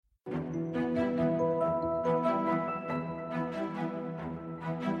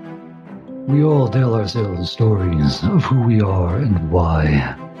We all tell ourselves stories of who we are and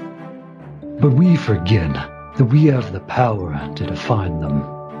why. But we forget that we have the power to define them.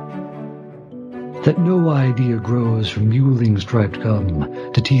 That no idea grows from muling striped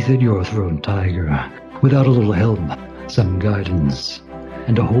gum to teeth at your throat tiger without a little help, some guidance,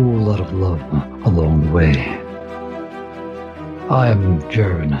 and a whole lot of love along the way. I'm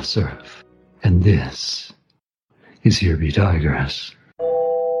Jaron Surf, and this is Here Be Tigers.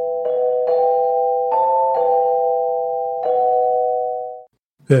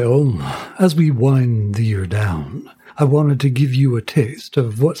 Well, as we wind the year down, I wanted to give you a taste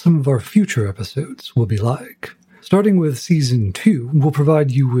of what some of our future episodes will be like. Starting with Season 2, we'll provide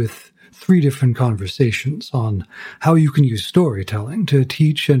you with 3 different conversations on how you can use storytelling to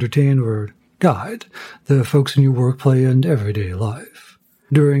teach, entertain, or guide the folks in your workplace and everyday life.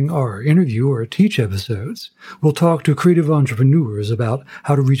 During our interview or teach episodes, we'll talk to creative entrepreneurs about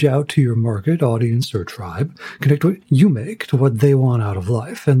how to reach out to your market, audience, or tribe, connect what you make to what they want out of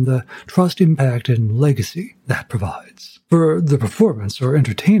life, and the trust, impact, and legacy that provides. For the performance or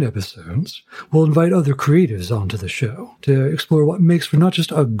entertain episodes, we'll invite other creatives onto the show to explore what makes for not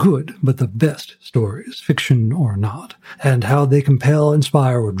just a good, but the best stories, fiction or not, and how they compel,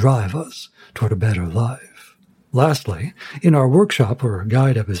 inspire, or drive us toward a better life. Lastly, in our workshop or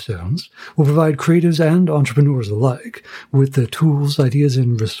guide episodes, we'll provide creatives and entrepreneurs alike with the tools, ideas,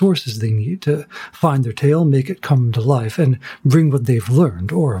 and resources they need to find their tale, make it come to life, and bring what they've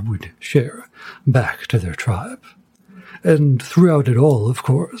learned or would share back to their tribe. And throughout it all, of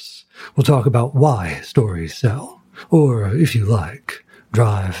course, we'll talk about why stories sell, or, if you like,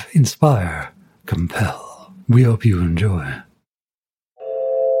 drive, inspire, compel. We hope you enjoy.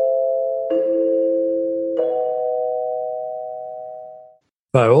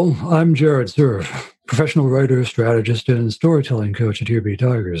 Hi, all. I'm Jared Surf, professional writer, strategist, and storytelling coach at Here Be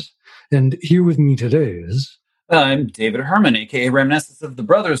Tigers. And here with me today is... I'm David Herman, a.k.a. Reminiscence of the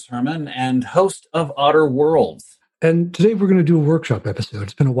Brothers Herman, and host of Otter Worlds. And today we're going to do a workshop episode.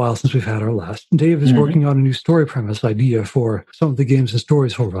 It's been a while since we've had our last. Dave is working on a new story premise idea for some of the games and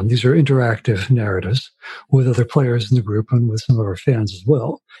stories he'll run. These are interactive narratives with other players in the group and with some of our fans as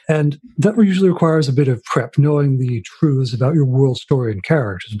well. And that usually requires a bit of prep, knowing the truths about your world story and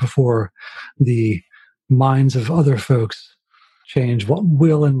characters before the minds of other folks change what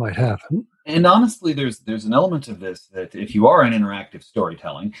will and might happen. And honestly, there's an element of this that if you are in interactive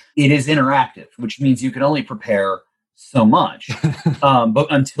storytelling, it is interactive, which means you can only prepare so much, but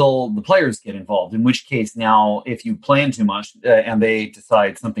until the players get involved, in which case now, if you plan too much and they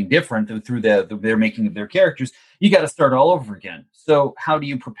decide something different through their making of their characters, you got to start all over again. So how do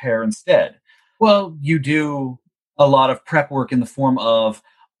you prepare instead? Well, you do a lot of prep work in the form of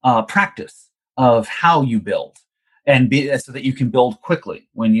practice of how you build, and so that you can build quickly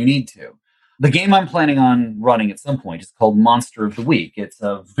when you need to. The game I'm planning on running at some point is called Monster of the Week. It's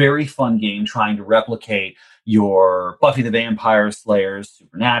a very fun game trying to replicate your Buffy the Vampire Slayers,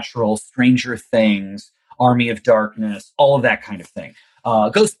 Supernatural, Stranger Things, Army of Darkness, all of that kind of thing.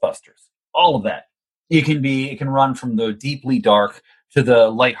 Ghostbusters, all of that. It can run from the deeply dark to the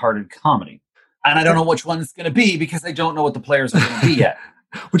lighthearted comedy. And I don't know which one it's going to be because I don't know what the players are going to be yet.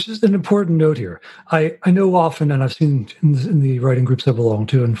 Which is an important note here. I know often, and I've seen in the writing groups I belong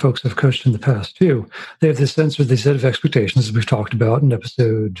to, and folks I've coached in the past too, they have this sense of the set of expectations as we've talked about in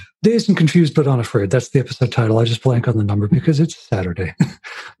episode Dazed and Confused but Unafraid. That's the episode title. I just blank on the number because it's Saturday.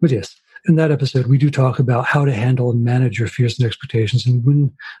 But yes, in that episode, we do talk about how to handle and manage your fears and expectations and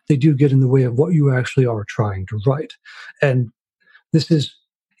when they do get in the way of what you actually are trying to write. And it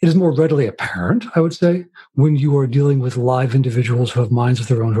is more readily apparent, I would say, when you are dealing with live individuals who have minds of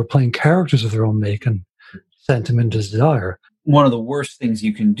their own, who are playing characters of their own make and sentiment and desire. One of the worst things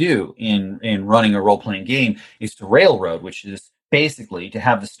you can do in running a role-playing game is to railroad, which is basically to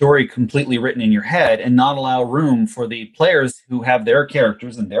have the story completely written in your head and not allow room for the players who have their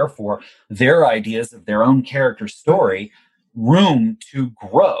characters and therefore their ideas of their own character story room to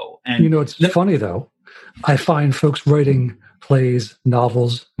grow. And it's funny, though. I find folks writing plays,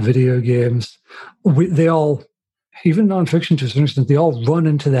 novels, video games, they all, even nonfiction to a certain extent, they all run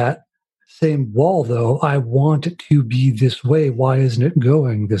into that same wall, though. I want it to be this way. Why isn't it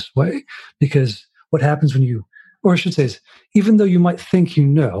going this way? Because what happens when you, or I should say, is even though you might think you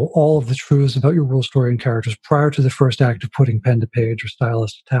know all of the truths about your world story and characters prior to the first act of putting pen to page or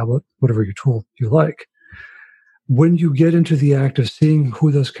stylus to tablet, whatever your tool you like, when you get into the act of seeing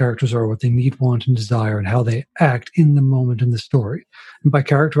who those characters are, what they need, want, and desire, and how they act in the moment in the story. And by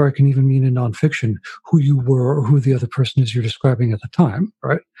character, I can even mean in nonfiction, who you were or who the other person is you're describing at the time,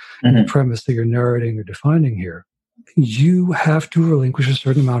 right? And the premise that you're narrating or defining here. you have to relinquish a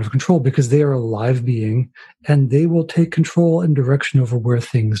certain amount of control because they are a live being and they will take control and direction over where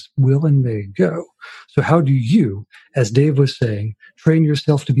things will and may go. So how do you, as Dave was saying, train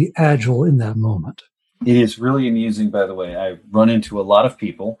yourself to be agile in that moment? It is really amusing, by the way. I run into a lot of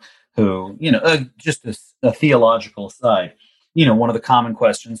people who, just a theological side, one of the common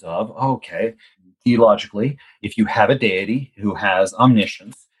questions of, okay, theologically, if you have a deity who has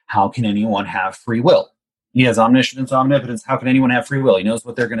omniscience, how can anyone have free will? He has omniscience, omnipotence. How can anyone have free will? He knows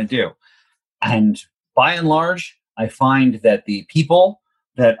what they're going to do. And by and large, I find that the people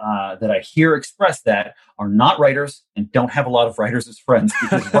that I hear express that are not writers and don't have a lot of writers as friends,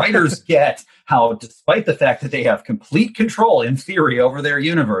 because writers get how, despite the fact that they have complete control in theory over their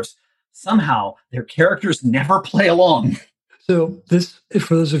universe, somehow their characters never play along. So this,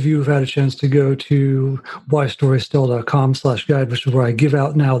 for those of you who've had a chance to go to whystoriestells.com/guide, which is where I give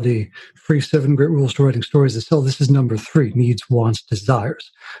out now the free 7 great rules to writing stories that sell. This is number 3, needs, wants,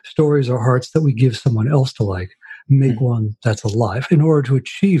 desires. Stories are hearts that we give someone else to like. Make one that's alive. In order to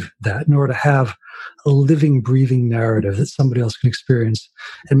achieve that, in order to have a living, breathing narrative that somebody else can experience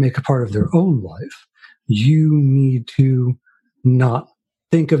and make a part of their own life, you need to not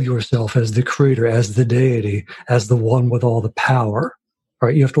think of yourself as the creator, as the deity, as the one with all the power. All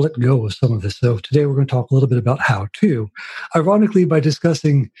right, you have to let go of some of this. So today we're going to talk a little bit about how to, ironically, by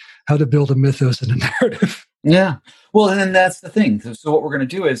discussing how to build a mythos and a narrative. Yeah. Well, and that's the thing. So what we're going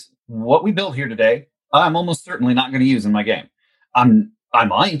to do is what we build here today, I'm almost certainly not going to use in my game. I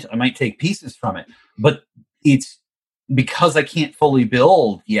might take pieces from it, but it's because I can't fully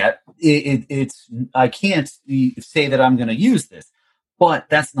build yet. I can't say that I'm going to use this. But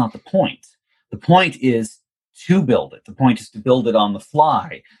that's not the point. The point is to build it. The point is to build it on the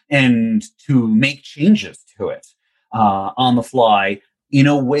fly and to make changes to it on the fly in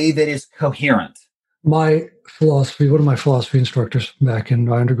a way that is coherent. One of my philosophy instructors back in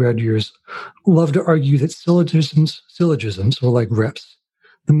my undergrad years loved to argue that syllogisms were like reps.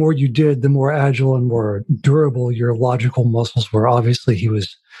 The more you did, the more agile and more durable your logical muscles were. Obviously, he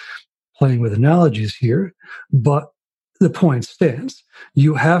was playing with analogies here, but the point stands.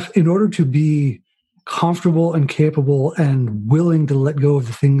 You have, in order to be comfortable and capable and willing to let go of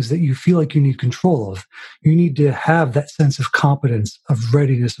the things that you feel like you need control of, you need to have that sense of competence, of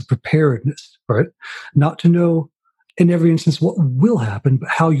readiness, of preparedness, right? Not to know in every instance what will happen, but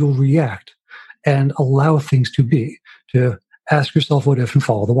how you'll react and allow things to be, to ask yourself what if and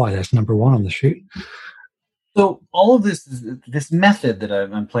follow the why. That's number 1 on the sheet. So all of this method that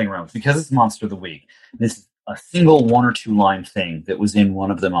I'm playing around with, because it's Monster of the Week, this is a single 1 or 2 line thing that was in one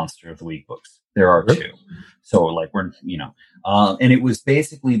of the Monster of the Week books. There are 2. So and it was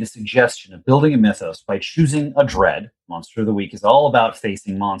basically the suggestion of building a mythos by choosing a dread. Monster of the Week is all about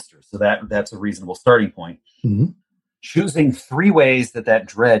facing monsters. So that's a reasonable starting point. Mm-hmm. Choosing 3 ways that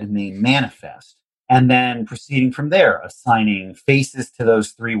dread may manifest. And then proceeding from there, assigning faces to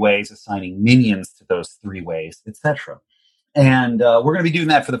those 3 ways, assigning minions to those 3 ways, etc. And we're going to be doing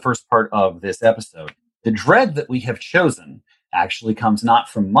that for the first part of this episode. The dread that we have chosen actually comes not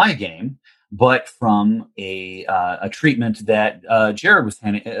from my game, but from a treatment that Jared was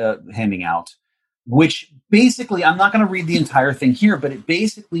handing out, which basically, I'm not going to read the entire thing here, but it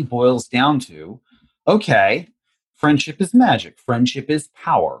basically boils down to, okay, friendship is magic. Friendship is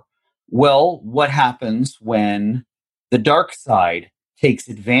power. Well, what happens when the dark side takes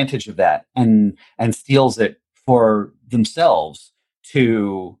advantage of that and steals it for themselves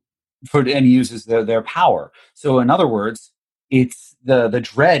and uses their power? So in other words, it's the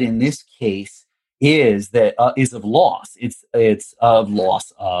dread in this case is of loss. It's of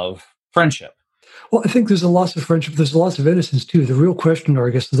loss of friendship. Well, I think there's a loss of friendship. There's a loss of innocence too. The real question, or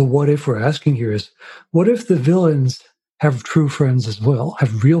I guess the what if we're asking here is, what if the villains have true friends as well,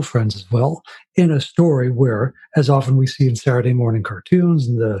 have real friends as well, in a story where, as often we see in Saturday morning cartoons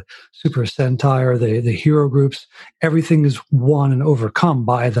and the Super Sentai or the hero groups, everything is won and overcome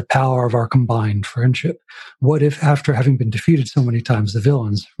by the power of our combined friendship. What if, after having been defeated so many times, the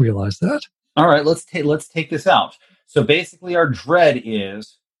villains realize that? All right, let's take this out. So basically, our dread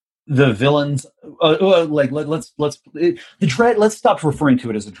is the villains. The dread. Let's stop referring to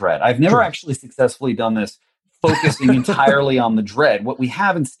it as a dread. I've never actually successfully done this, focusing entirely on the dread. What we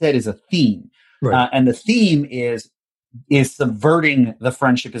have instead is a theme. Right. And the theme is subverting the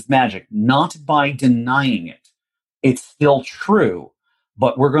friendship is magic, not by denying it. It's still true,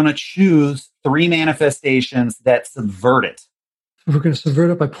 but we're going to choose 3 manifestations that subvert it. We're going to subvert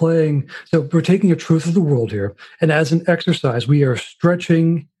it by playing. So we're taking a truth of the world here. And as an exercise, we are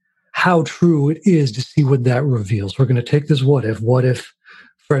stretching how true it is to see what that reveals. We're going to take this what if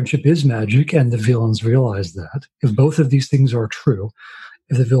friendship is magic, and the villains realize that. If both of these things are true,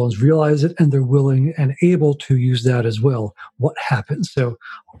 if the villains realize it and they're willing and able to use that as well, what happens? So,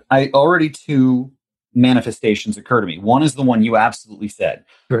 already two manifestations occur to me. One is the one you absolutely said.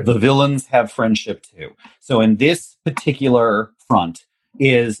 right. The villains have friendship too. So in this particular front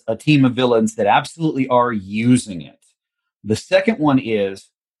is a team of villains that absolutely are using it. The second one is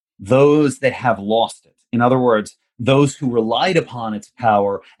those that have lost it. In other words, those who relied upon its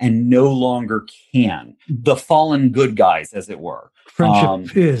power and no longer can. The fallen good guys, as it were.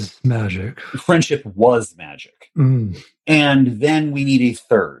 Friendship is magic. Friendship was magic. Mm. And then we need a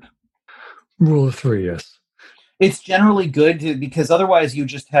third. Rule of three, yes. It's generally good because otherwise you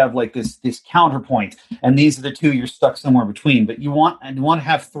just have like this counterpoint, and these are the two you're stuck somewhere between. But you want to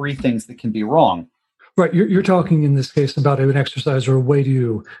have three things that can be wrong. Right. You're talking in this case about an exercise or a way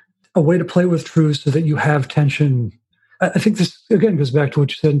to play with truths so that you have tension. I think this again goes back to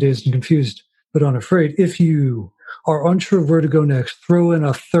what you said in Dazed and Confused, but Unafraid. If you are unsure where to go next, throw in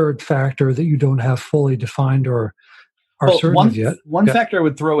a third factor that you don't have fully defined or are certain of yet. One factor I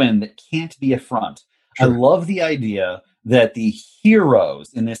would throw in that can't be a front. Sure. I love the idea that the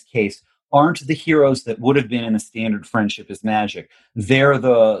heroes in this case aren't the heroes that would have been in a standard Friendship is Magic. They're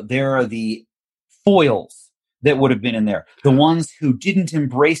the foils that would have been in there. The ones who didn't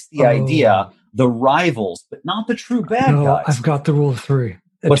embrace the idea, the rivals, but not the true bad guys. I've got the rule of three.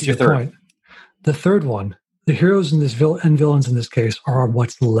 What's your third? Point. The third one, the heroes in this and villains in this case are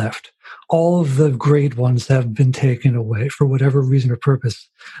what's left. All of the great ones have been taken away for whatever reason or purpose.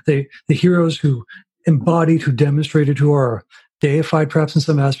 The heroes who embodied, who demonstrated, who are deified perhaps in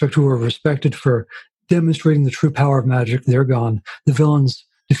some aspect, who are respected for demonstrating the true power of magic, they're gone. The villains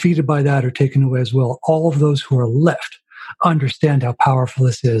defeated by that are taken away as well. All of those who are left understand how powerful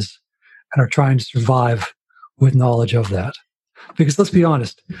this is and are trying to survive with knowledge of that. Because let's be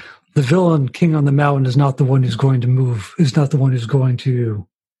honest, the villain king on the mountain is not the one who's going to move, is not the one who's going to,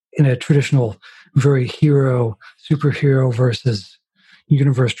 in a traditional, very superhero versus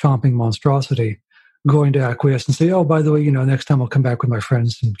universe chomping monstrosity, going to acquiesce and say, oh, by the way, next time I'll come back with my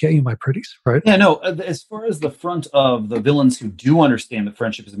friends and get you my pretties, right? Yeah, no, as far as the front of the villains who do understand that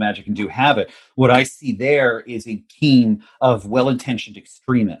friendship is magic and do have it, what I see there is a team of well-intentioned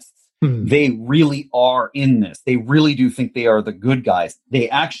extremists. They really are in this. They really do think they are the good guys. They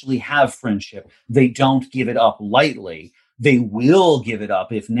actually have friendship. They don't give it up lightly. They will give it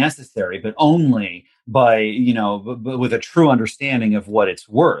up if necessary, but only by, with a true understanding of what it's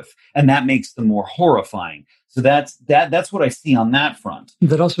worth. And that makes them more horrifying. So that's what I see on that front.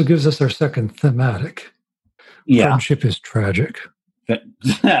 That also gives us our second thematic. Yeah. Friendship is tragic.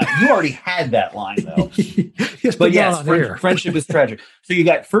 You already had that line, though. Yes, but yes, friendship is tragic. So you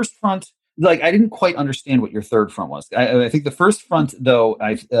got first front. Like, I didn't quite understand what your third front was. I think the first front, though,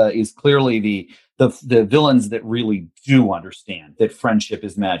 is clearly the villains that really do understand that friendship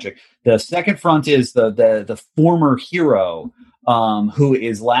is magic. The second front is the former hero who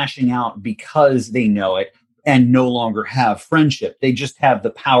is lashing out because they know it and no longer have friendship. They just have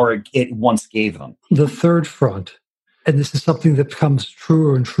the power it once gave them. The third front, and this is something that becomes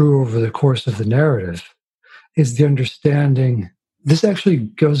truer and truer over the course of the narrative, is the understanding. This actually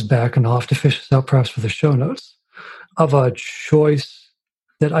goes back, and I'll have to fish this out perhaps for the show notes, of a choice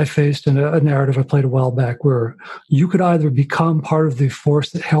that I faced in a narrative I played a while back, where you could either become part of the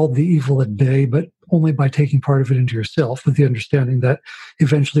force that held the evil at bay, but only by taking part of it into yourself, with the understanding that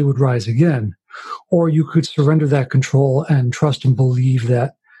eventually it would rise again, or you could surrender that control and trust and believe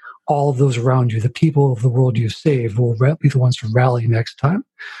that all of those around you, the people of the world you save, will be the ones to rally next time.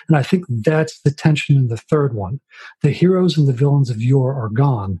 And I think that's the tension in the third one. The heroes and the villains of yore are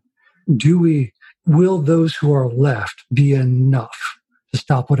gone. Will those who are left be enough to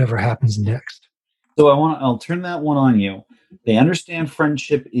stop whatever happens next? So I'll turn that one on you. They understand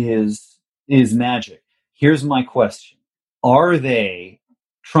friendship is magic. Here's my question. Are they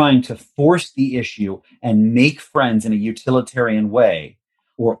trying to force the issue and make friends in a utilitarian way?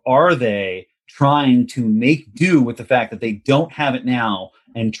 Or are they trying to make do with the fact that they don't have it now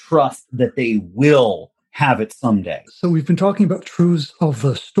and trust that they will have it someday? So we've been talking about truths of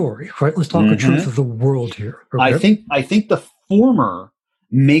the story, right? Let's talk about truth of the world here. Okay? I think the former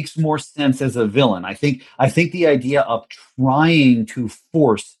makes more sense as a villain. I think the idea of trying to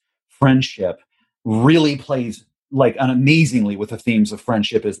force friendship really plays like amazingly with the themes of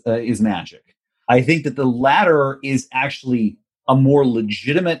friendship is magic. I think that the latter is actually a more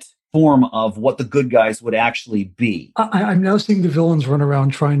legitimate form of what the good guys would actually be. I'm now seeing the villains run around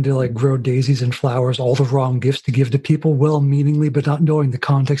trying to like grow daisies and flowers, all the wrong gifts to give to people, well-meaningly, but not knowing the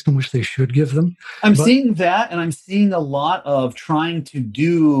context in which they should give them. I'm seeing that, and I'm seeing a lot of trying to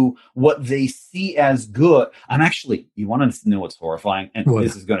do what they see as good. You want to know what's horrifying? And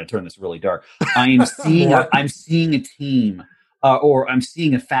this is going to turn this really dark. I'm seeing a team, or I'm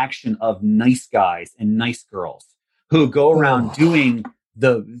seeing a faction of nice guys and nice girls who go around doing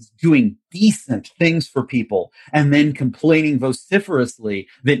decent things for people and then complaining vociferously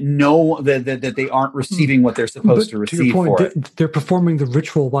that they aren't receiving what they're supposed to receive. To your point, for it. They're performing the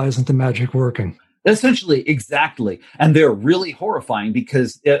ritual. Why isn't the magic working? Essentially, exactly. And they're really horrifying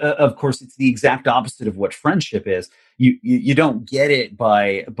because, of course, it's the exact opposite of what friendship is. You don't get it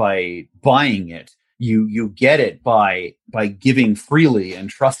by buying it. You get it by giving freely and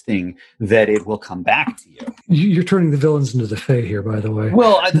trusting that it will come back to you. You're turning the villains into the Fae here, by the way.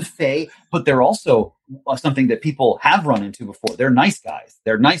 Well, the Fae, but they're also something that people have run into before. They're nice guys.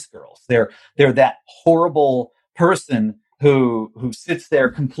 They're nice girls. They're that horrible person who sits there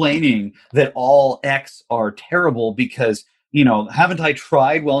complaining that all X are terrible because, haven't I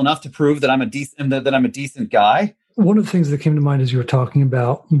tried well enough to prove that I'm a decent guy? One of the things that came to mind as you were talking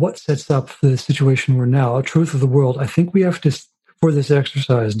about what sets up the situation we're now, a truth of the world, I think we have to, for this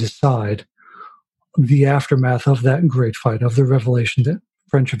exercise, decide the aftermath of that great fight, of the revelation that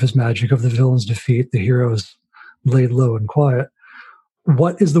friendship is magic, of the villain's defeat, the heroes laid low and quiet.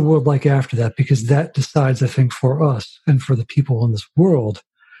 What is the world like after that? Because that decides, I think, for us and for the people in this world,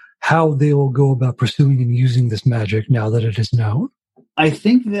 how they will go about pursuing and using this magic now that it is known. I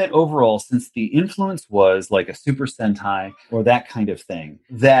think that overall, since the influence was like a Super Sentai or that kind of thing,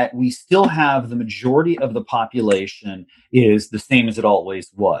 that we still have the majority of the population is the same as it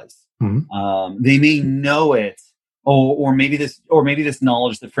always was. Mm-hmm. They may know it, or maybe this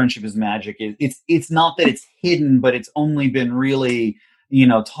knowledge that friendship is magic. It's not that it's hidden, but it's only been really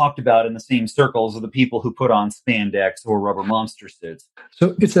talked about in the same circles of the people who put on spandex or rubber monster suits.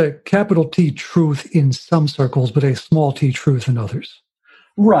 So it's a capital T truth in some circles, but a small t truth in others.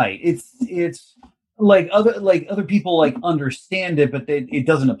 Right. It's like other people like understand it, but it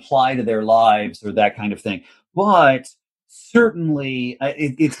doesn't apply to their lives or that kind of thing. But certainly,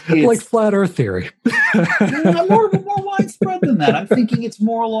 it's like flat Earth theory. more widespread than that. I'm thinking it's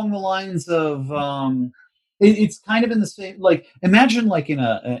more along the lines of. It's kind of in the same, like, imagine like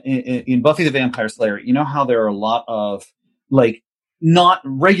in Buffy the Vampire Slayer, you know how there are a lot of like not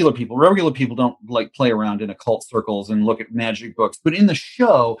regular people. Regular people don't like play around in occult circles and look at magic books, but in the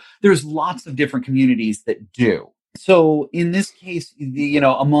show, there's lots of different communities that do. So in this case,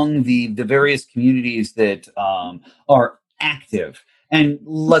 among the various communities that are active, and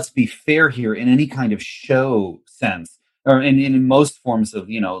let's be fair here, in any kind of show sense, or in most forms of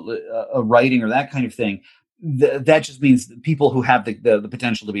a writing or that kind of thing. That just means that people who have the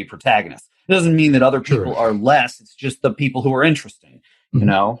potential to be protagonists. It doesn't mean that other people are less. It's just the people who are interesting,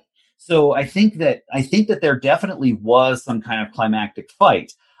 So I think that there definitely was some kind of climactic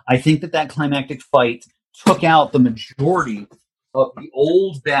fight. I think that climactic fight took out the majority of the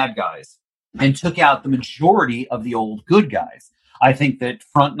old bad guys and took out the majority of the old good guys. I think that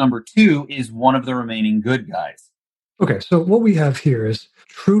front number 2 is one of the remaining good guys. Okay, so what we have here is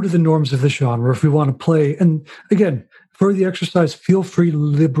true to the norms of the genre. If we want to play, and again, for the exercise, feel free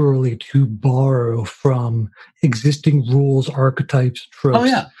liberally to borrow from existing rules, archetypes,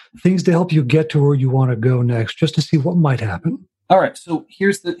 tropes, things to help you get to where you want to go next, just to see what might happen. All right, so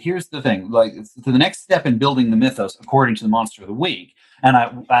here's the thing. Like, the next step in building the mythos, according to the Monster of the Week, and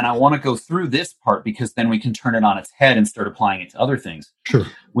I want to go through this part because then we can turn it on its head and start applying it to other things. Sure.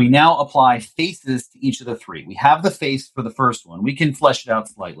 We now apply faces to each of the 3. We have the face for the first one. We can flesh it out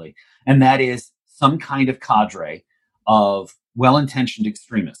slightly, and that is some kind of cadre of well-intentioned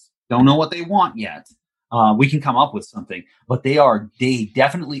extremists. Don't know what they want yet. We can come up with something, but they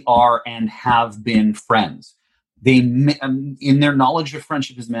definitely are and have been friends. They, in their knowledge of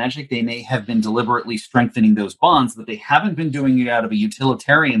friendship is magic, they may have been deliberately strengthening those bonds, but they haven't been doing it out of a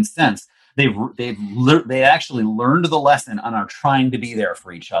utilitarian sense. They actually learned the lesson and are trying to be there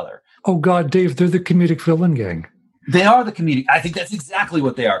for each other. Oh God, Dave, they're the comedic villain gang. They are the comedic. I think that's exactly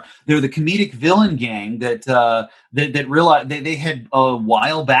what they are. They're the comedic villain gang that realized they had a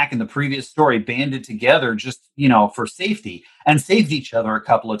while back in the previous story banded together just for safety and saved each other a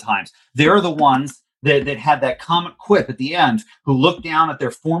couple of times. They're the ones that had that comic quip at the end, who looked down at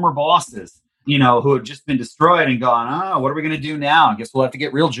their former bosses, who had just been destroyed and gone, what are we going to do now? I guess we'll have to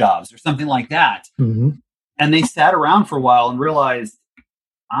get real jobs or something like that. Mm-hmm. And they sat around for a while and realized,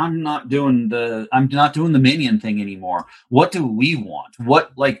 I'm not doing the minion thing anymore. What do we want?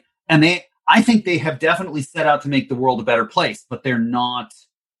 And I think they have definitely set out to make the world a better place, but they're not,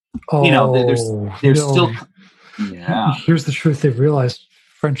 they're still, yeah. Here's the truth. They've realized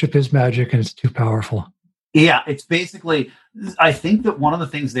friendship is magic and it's too powerful. Yeah, it's basically, I think that one of the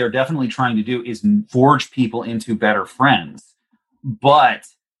things they're definitely trying to do is forge people into better friends, but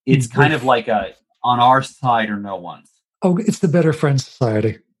it's kind of like a on our side or no one's. Oh, it's the Better Friends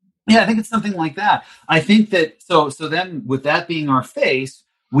Society. Yeah, I think it's something like that. I think that, so then with that being our face,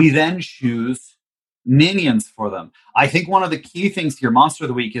 we then choose minions for them. I think one of the key things here, Monster of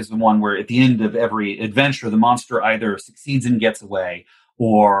the Week is the one where at the end of every adventure, the monster either succeeds and gets away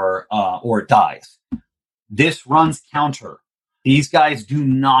or it dies. This runs counter. These guys do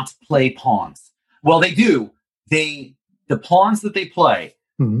not play pawns. Well, they do. The pawns that they play,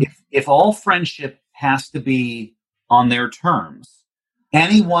 if all friendship has to be on their terms,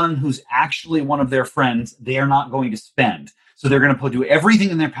 anyone who's actually one of their friends, they're not going to spend. So they're going to do everything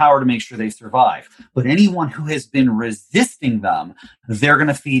in their power to make sure they survive. But anyone who has been resisting them, they're going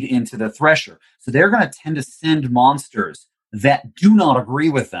to feed into the thresher. So they're going to tend to send monsters that do not agree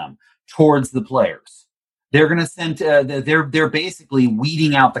with them towards the players. They're going to send, they're basically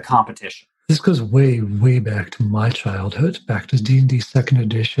weeding out the competition. This goes way, way back to my childhood, back to D&D 2nd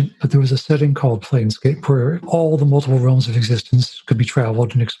edition. But there was a setting called Planescape where all the multiple realms of existence could be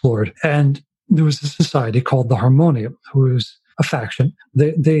traveled and explored. And there was a society called the Harmonium, who was a faction.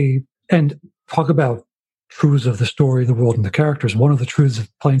 They talk about truths of the story, the world, and the characters. One of the truths of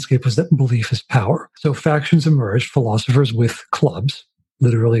Planescape was that belief is power. So factions emerged, philosophers with clubs,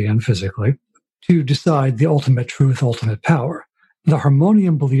 literally and physically, to decide the ultimate truth, ultimate power. The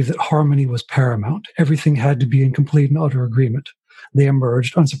Harmonium believed that harmony was paramount. Everything had to be in complete and utter agreement. They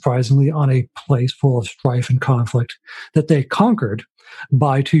emerged, unsurprisingly, on a place full of strife and conflict that they conquered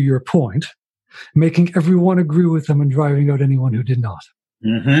by, to your point, making everyone agree with them and driving out anyone who did not.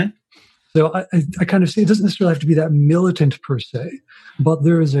 Mm-hmm. So I kind of see it doesn't necessarily have to be that militant per se, but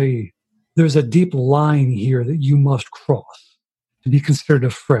there's a deep line here that you must cross to be considered a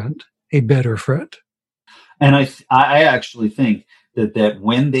friend, a better friend. And I actually think that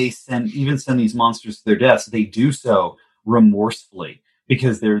when they send these monsters to their deaths, they do so remorsefully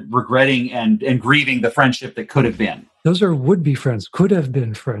because they're regretting and grieving the friendship that could have been. Those are would-be friends, could have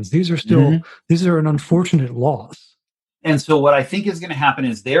been friends. These are still, these are an unfortunate loss. And so what I think is going to happen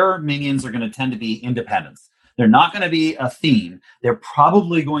is their minions are going to tend to be independents. They're not going to be a theme. They're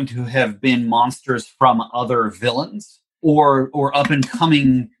probably going to have been monsters from other villains or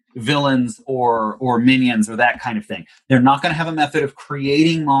up-and-coming villains or minions or that kind of thing. They're not going to have a method of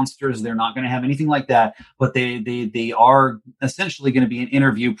creating monsters. They're not going to have anything like that, but they are essentially going to be an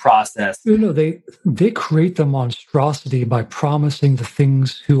interview process. No, they create the monstrosity by promising the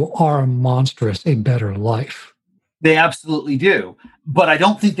things who are monstrous a better life. They absolutely do. But I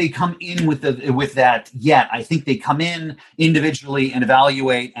don't think they come in with that yet. I think they come in individually and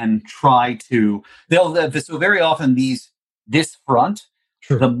evaluate and try to, so very often this front,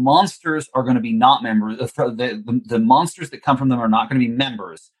 sure, the monsters are going to be not members. The monsters that come from them are not going to be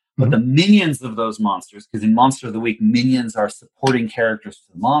members, but the minions of those monsters, because in Monster of the Week, minions are supporting characters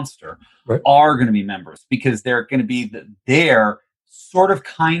to the monster, right, are going to be members because they're going to be there sort of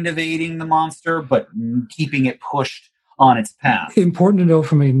kind of aiding the monster, but keeping it pushed on its path. Important to know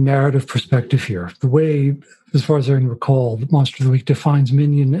from a narrative perspective here, the way, as far as I can recall, the Monster of the Week defines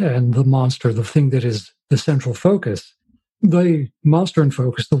minion and the monster, the thing that is the central focus. The monster in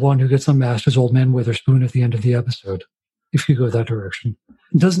focus, the one who gets unmasked as Old Man Witherspoon at the end of the episode, if you go that direction.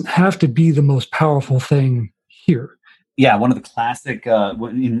 It doesn't have to be the most powerful thing here. Yeah, one of the classic,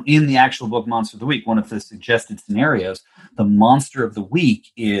 in the actual book Monster of the Week, one of the suggested scenarios, the Monster of the Week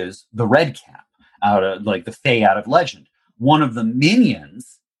is the Red Cap, out of like the Fae out of legend. One of the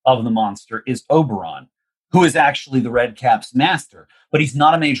minions of the monster is Oberon, who is actually the Red Cap's master, but he's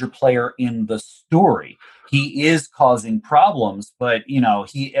not a major player in the story. He is causing problems, but he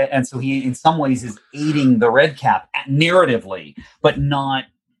in some ways is aiding the Red Cap narratively, but not.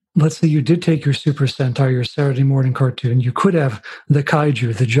 Let's say you did take your Super Sentai, your Saturday morning cartoon. You could have the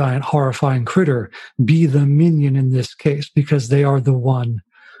kaiju, the giant horrifying critter, be the minion in this case because they are the one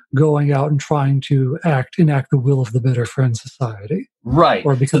going out and trying to enact the will of the Better Friend Society. Right.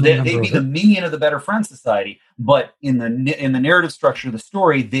 Or so they'd be the minion of the Better Friend Society, but in the narrative structure of the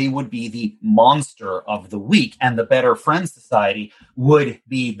story, they would be the monster of the week, and the Better Friend Society would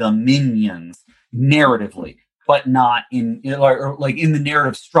be the minions narratively, but not in the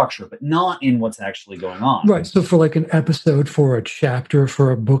narrative structure, but not in what's actually going on. Right. So for like an episode, for a chapter,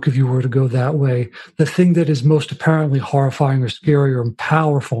 for a book, if you were to go that way, the thing that is most apparently horrifying or scary or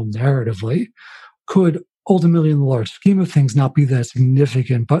powerful narratively could ultimately in the large scheme of things not be that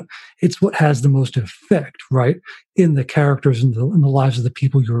significant, but it's what has the most effect, right, in the characters and in the lives of the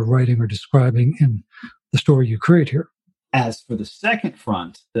people you're writing or describing in the story you create here. As for the second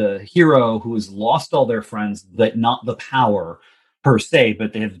front, the hero who has lost all their friends, but not the power per se,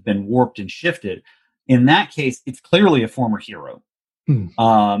 but they have been warped and shifted. In that case, it's clearly a former hero,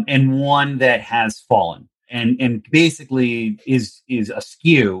 and one that has fallen, and basically is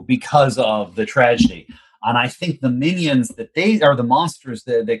askew because of the tragedy. And I think the minions that they are, the monsters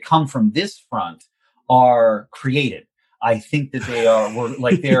that come from this front, are created. I think that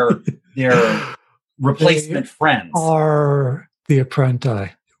they're replacement friends. Are the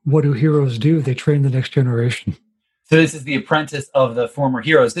apprentice. What do heroes do? They train the next generation. So this is the apprentice of the former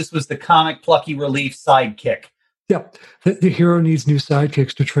heroes. This was the comic plucky relief sidekick. Yep. The hero needs new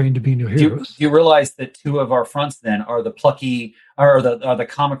sidekicks to train to be new heroes. Do you realize that two of our fronts then are the plucky, are the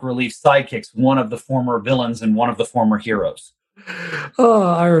comic relief sidekicks, one of the former villains and one of the former heroes? Oh,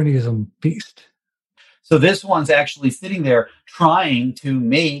 irony is a beast. So this one's actually sitting there trying to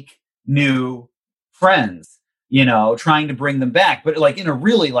make new friends, trying to bring them back, but like in a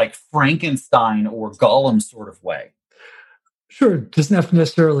really like Frankenstein or Gollum sort of way. Sure, it doesn't have to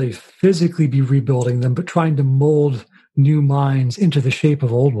necessarily physically be rebuilding them, but trying to mold new minds into the shape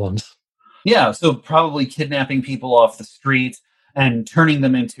of old ones. Yeah, so probably kidnapping people off the streets and turning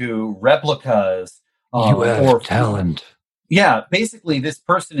them into replicas. You have talent. Yeah, basically this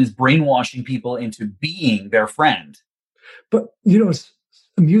person is brainwashing people into being their friend. But, it's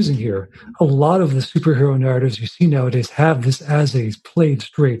amusing here. A lot of the superhero narratives you see nowadays have this as a played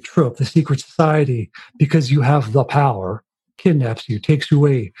straight trope. The secret society, because you have the power, kidnaps you, takes you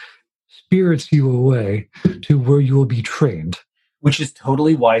away, spirits you away to where you will be trained. Which is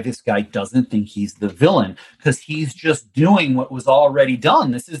totally why this guy doesn't think he's the villain, because he's just doing what was already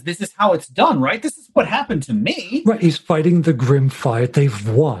done. This is how it's done, right? This is what happened to me. Right, he's fighting the grim fight. They've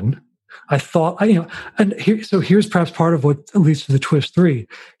won. I thought, here's perhaps part of what leads to the twist 3.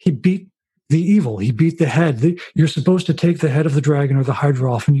 He beat the evil. He beat the head. You're supposed to take the head of the dragon or the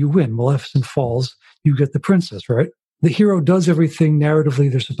Hydra off and you win. Maleficent falls, you get the princess, right? The hero does everything narratively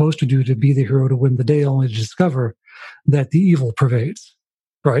they're supposed to do to be the hero to win the day, only to discover that the evil pervades,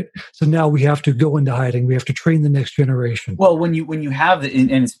 right? So now we have to go into hiding. We have to train the next generation. Well, when you have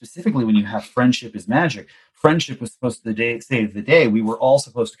and specifically when you have friendship is magic, friendship was supposed to save the day. We were all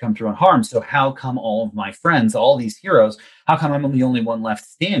supposed to come through unharmed. So how come all of my friends, all these heroes, how come I'm the only one left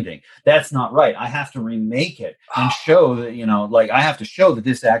standing? That's not right. I have to remake it and show that, I have to show that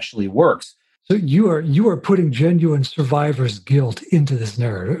this actually works. So you are putting genuine survivor's guilt into this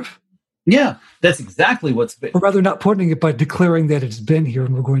narrative. Yeah, that's exactly what's been. Or rather, not putting it, by declaring that it's been here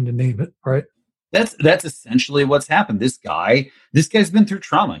and we're going to name it, right? That's essentially what's happened. This guy's been through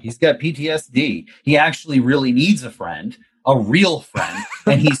trauma. He's got PTSD. He actually really needs a friend, a real friend,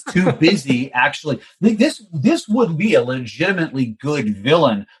 and he's too busy actually. This would be a legitimately good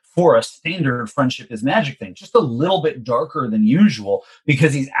villain for a standard friendship is magic thing, just a little bit darker than usual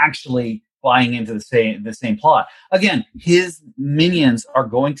because he's actually buying into the same plot. Again, his minions are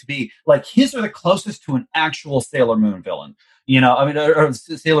going to be like his are the closest to an actual Sailor Moon villain. Or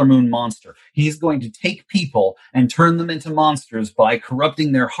Sailor Moon monster. He's going to take people and turn them into monsters by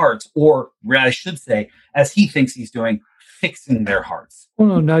corrupting their hearts, or I should say, as he thinks he's doing, fixing their hearts. Well,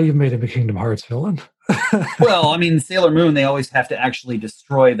 no, now you've made him a Kingdom Hearts villain. Well, Sailor Moon, they always have to actually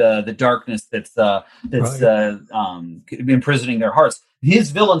destroy the darkness that's imprisoning their hearts.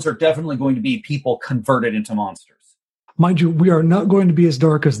 His villains are definitely going to be people converted into monsters. Mind you, we are not going to be as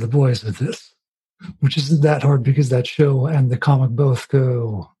dark as The Boys with this, which isn't that hard because that show and the comic both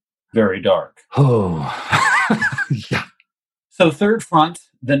go very dark. Oh, yeah. So third front,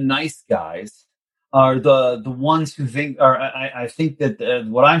 the nice guys are the ones who think, or I think that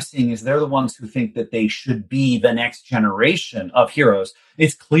what I'm seeing is they're the ones who think that they should be the next generation of heroes.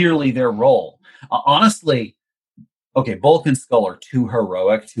 It's clearly their role. Honestly, okay, Bulk and Skull are too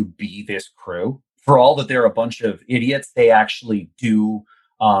heroic to be this crew. For all that they're a bunch of idiots, they actually do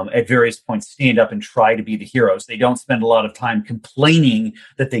at various points stand up and try to be the heroes. They don't spend a lot of time complaining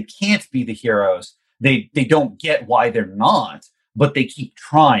that they can't be the heroes. They don't get why they're not, but they keep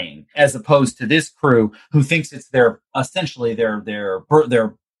trying, as opposed to this crew who thinks it's their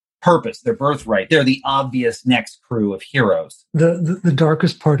purpose, their birthright. They're the obvious next crew of heroes. The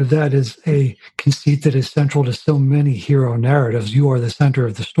darkest part of that is a conceit that is central to so many hero narratives. You are the center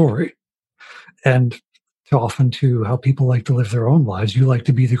of the story. And often to how people like to live their own lives. You like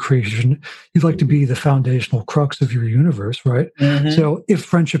to be the creation. You like to be the foundational crux of your universe, right? Mm-hmm. So if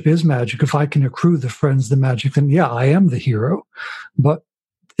friendship is magic, if I can accrue the friends the magic, then yeah, I am the hero. But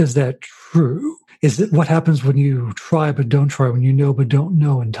is that true? Is it what happens when you try but don't try, when you know but don't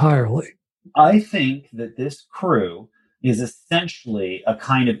know entirely? I think that this crew is essentially a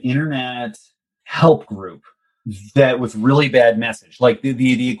kind of internet help group that with really bad message, like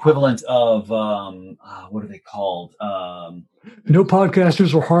the equivalent of what are they called? No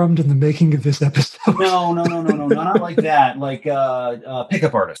podcasters were harmed in the making of this episode. No, not like that. Like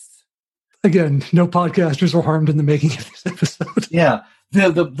pickup artists. Again, no podcasters were harmed in the making of this episode. Yeah.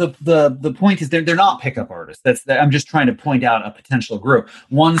 The point is they're not pickup artists. I'm just trying to point out a potential group.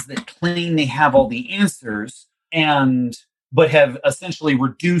 Ones that claim they have all the answers but have essentially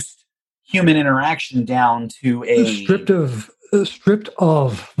reduced human interaction down to stripped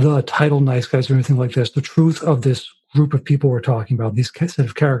of the title nice guys or anything like this. The truth of this group of people we're talking about, these set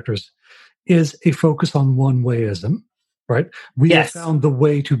of characters, is a focus on one-wayism. Right? We have found the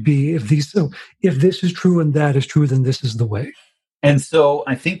way to be. If this is true and that is true, then this is the way. And so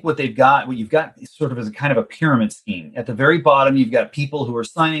I think what you've got sort of as a kind of a pyramid scheme. At the very bottom, you've got people who are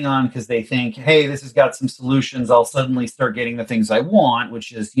signing on because they think, hey, this has got some solutions. I'll suddenly start getting the things I want,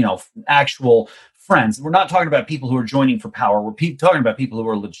 which is, actual friends. We're not talking about people who are joining for power. We're talking about people who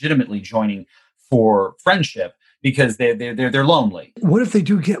are legitimately joining for friendship because they're lonely. What if they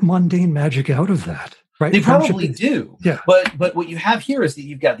do get mundane magic out of that? Right? They probably do. Yeah. But what you have here is that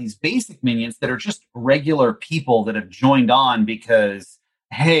you've got these basic minions that are just regular people that have joined on because,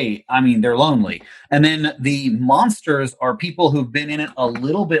 hey, they're lonely. And then the monsters are people who've been in it a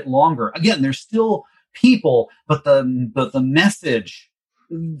little bit longer. Again, they're still people, but the message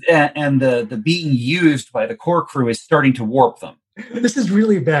and the being used by the core crew is starting to warp them. This is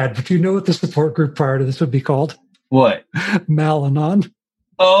really bad, but do you know what the support group prior to this would be called? What? Mal-Anon.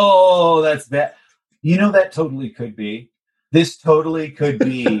 Oh, that's bad. That totally could be. This totally could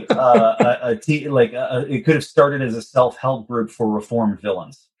be it could have started as a self-help group for reformed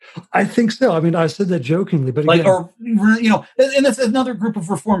villains. I think so. I said that jokingly, but and that's another group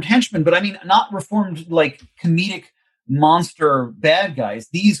of reformed henchmen. But not reformed like comedic monster bad guys.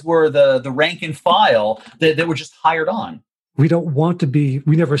 These were the rank and file that were just hired on. We don't want to be.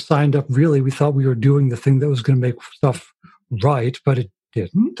 We never signed up. Really, we thought we were doing the thing that was going to make stuff right, but it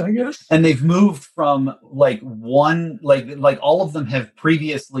didn't, I guess. And they've moved from like all of them have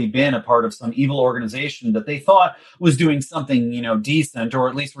previously been a part of some evil organization that they thought was doing something, decent, or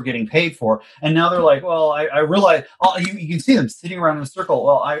at least were getting paid for. And now they're like, well, I realize you can see them sitting around in a circle.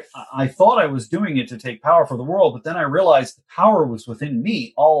 Well, I thought I was doing it to take power for the world, but then I realized the power was within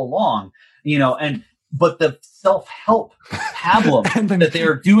me all along, but the self-help pablum that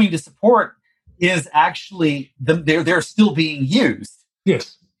they're doing to support is actually they're still being used.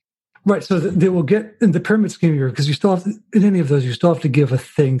 Yes. Right. So they will get in the pyramid scheme here, because you still have, in any of those, you still have to give a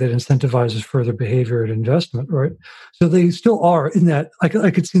thing that incentivizes further behavior and investment, right? So they still are in that. I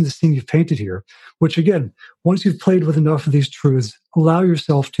could see in the scene you've painted here, which again, once you've played with enough of these truths, allow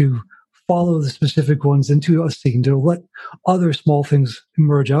yourself to follow the specific ones into a scene to let other small things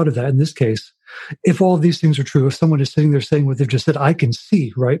emerge out of that. In this case, if all of these things are true, if someone is sitting there saying what they've just said, I can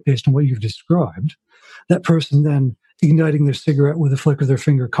see, right, based on what you've described, that person then igniting their cigarette with a flick of their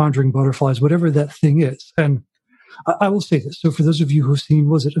finger, conjuring butterflies, whatever that thing is. And I will say this. So for those of you who've seen,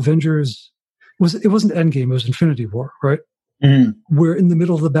 was it Avengers? It wasn't Endgame, it was Infinity War, right? Mm-hmm. Where in the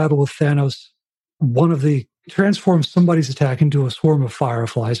middle of the battle with Thanos, one of the transforms somebody's attack into a swarm of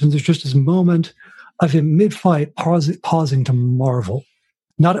fireflies. And there's just this moment of him mid-fight pausing to marvel.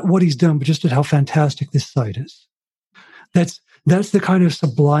 Not at what he's done, but just at how fantastic this sight is. That's the kind of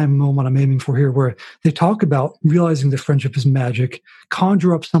sublime moment I'm aiming for here, where they talk about realizing that friendship is magic,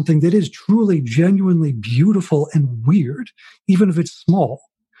 conjure up something that is truly, genuinely beautiful and weird, even if it's small,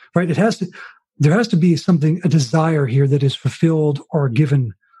 right? There has to be something, a desire here that is fulfilled or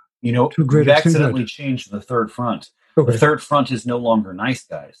given. To a greater extent. You've accidentally changed the third front. Okay. The third front is no longer nice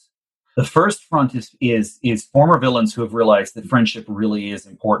guys. The first front is former villains who have realized that friendship really is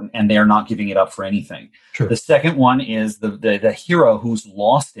important, and they are not giving it up for anything. Sure. The second one is the hero who's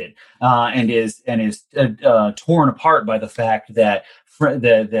lost it and is torn apart by the fact that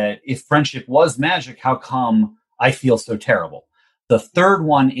that if friendship was magic, how come I feel so terrible? The third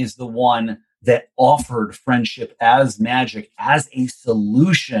one is the one that offered friendship as magic, as a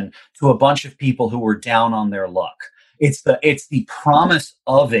solution to a bunch of people who were down on their luck. It's the promise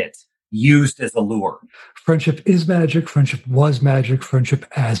of it used as a lure. Friendship is magic. Friendship was magic. Friendship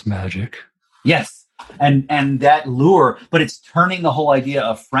as magic. Yes. And that lure, but it's turning the whole idea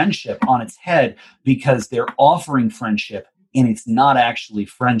of friendship on its head, because they're offering friendship and it's not actually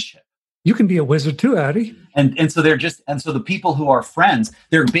friendship. You can be a wizard too, Addie. And so the people who are friends,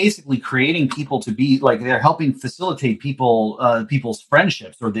 they're basically creating people to be like, they're helping facilitate people's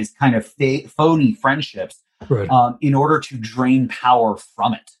friendships, or these kind of phony friendships, Right. In order to drain power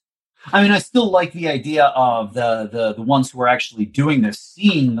from it. I mean, I still like the idea of the ones who are actually doing this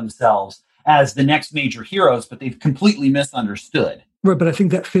seeing themselves as the next major heroes, but they've completely misunderstood. Right, but I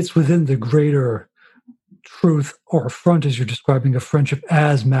think that fits within the greater truth or front, as you're describing a friendship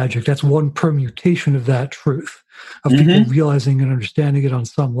as magic. That's one permutation of that truth, of people realizing and understanding it on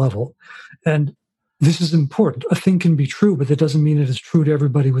some level. And this is important. A thing can be true, but that doesn't mean it is true to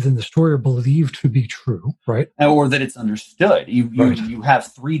everybody within the story or believed to be true, right? Or that it's understood. You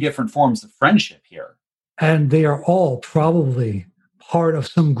have three different forms of friendship here. And they are all probably part of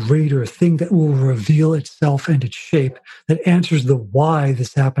some greater thing that will reveal itself and its shape, that answers the why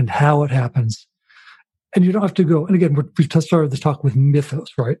this happened, how it happens. And you don't have to go, and again, we've started this talk with mythos,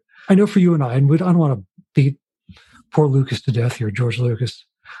 right? I know for you and I don't want to beat poor Lucas to death here, George Lucas,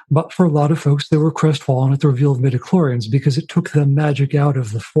 but for a lot of folks, they were crestfallen at the reveal of midichlorians because it took the magic out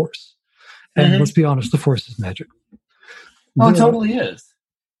of the Force. And let's be honest, the Force is magic. Oh, it totally is.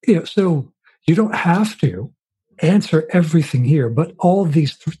 Yeah, so you don't have to answer everything here, but all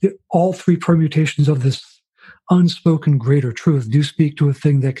three permutations of this unspoken greater truth do speak to a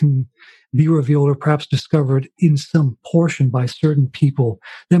thing that can be revealed or perhaps discovered in some portion by certain people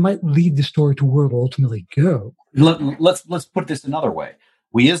that might lead the story to where it will ultimately go. Let's put this another way.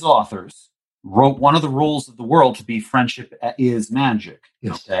 We as authors wrote one of the rules of the world to be friendship is magic.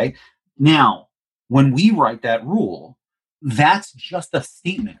 Yes. Okay. Now, when we write that rule, that's just a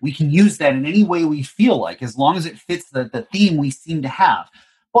statement. We can use that in any way we feel like, as long as it fits the theme we seem to have.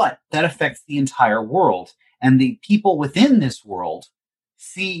 But that affects the entire world. And the people within this world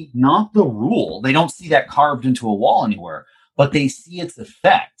see not the rule. They don't see that carved into a wall anywhere, but they see its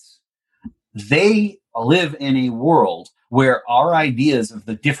effects. They live in a world where our ideas of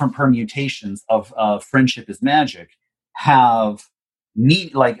the different permutations of friendship is magic have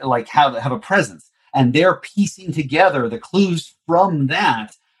have a presence, and they're piecing together the clues from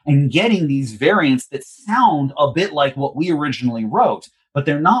that and getting these variants that sound a bit like what we originally wrote, but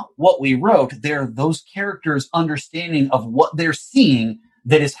they're not what we wrote. They're those characters' understanding of what they're seeing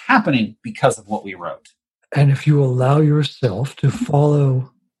that is happening because of what we wrote. And if you allow yourself to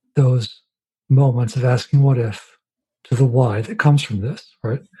follow those moments of asking what if to the why that comes from this,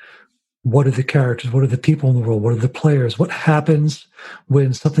 right? What are the characters? What are the people in the world? What are the players? What happens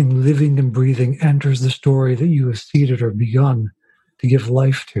when something living and breathing enters the story that you have seeded or begun to give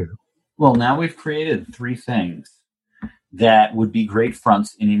life to? Well, now we've created three things that would be great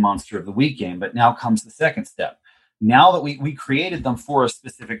fronts in a Monster of the Week game, but now comes the second step. Now that we created them for a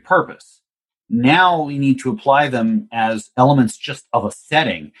specific purpose, now we need to apply them as elements just of a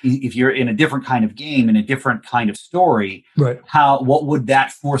setting. If you're in a different kind of game, in a different kind of story, right? What would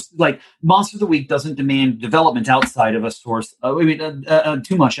that force? Like, Monster of the Week doesn't demand development outside of a source.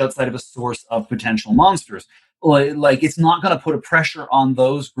 Too much outside of a source of potential monsters. Like, it's not going to put a pressure on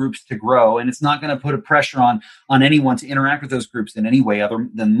those groups to grow, and it's not going to put a pressure on anyone to interact with those groups in any way other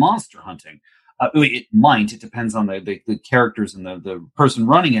than monster hunting. It might. It depends on the characters and the person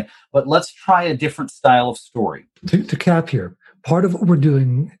running it. But let's try a different style of story. To cap here, part of what we're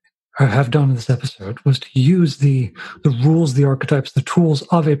doing, or have done in this episode, was to use the rules, the archetypes, the tools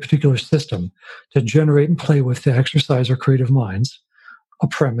of a particular system to generate and play with, to exercise our creative minds, a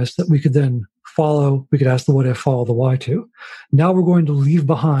premise that we could then follow. We could ask the what if, follow the why to. Now we're going to leave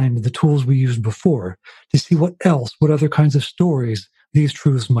behind the tools we used before to see what other kinds of stories these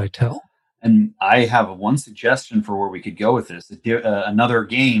truths might tell. And I have one suggestion for where we could go with this. Another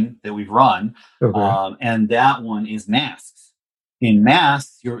game that we've run, and that one is Masks. In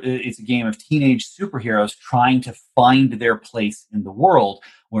Masks, it's a game of teenage superheroes trying to find their place in the world,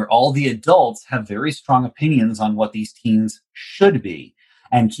 where all the adults have very strong opinions on what these teens should be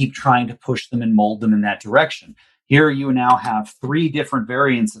and keep trying to push them and mold them in that direction. Here you now have three different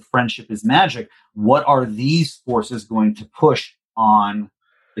variants of friendship is magic. What are these forces going to push on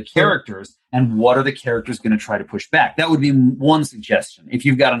the characters, and what are the characters going to try to push back? That would be one suggestion. If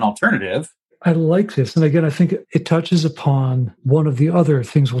you've got an alternative. I like this. And again, I think it touches upon one of the other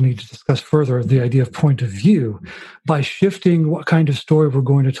things we'll need to discuss further, the idea of point of view. By shifting what kind of story we're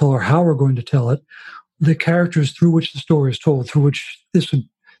going to tell or how we're going to tell it, the characters through which the story is told, through which this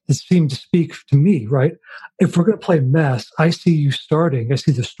seemed to speak to me, right? If we're going to play Mass, I see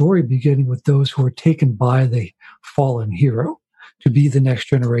the story beginning with those who are taken by the fallen hero to be the next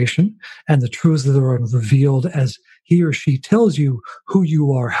generation, and the truths that are revealed as he or she tells you who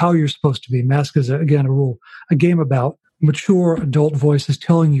you are, how you're supposed to be. Mask is, again, a game about mature adult voices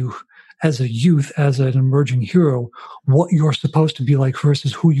telling you as a youth, as an emerging hero, what you're supposed to be like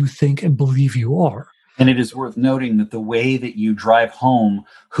versus who you think and believe you are. And it is worth noting that the way that you drive home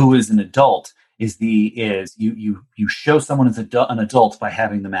who is an adult is you show someone as an adult by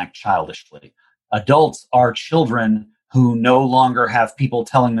having them act childishly. Adults are children who no longer have people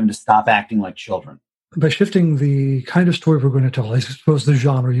telling them to stop acting like children. By shifting the kind of story we're going to tell, I suppose the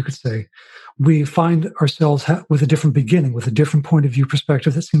genre, you could say, we find ourselves with a different beginning, with a different point of view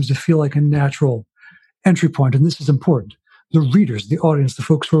perspective that seems to feel like a natural entry point. And this is important. The readers, the audience, the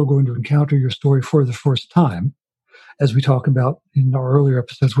folks who are going to encounter your story for the first time, as we talk about in our earlier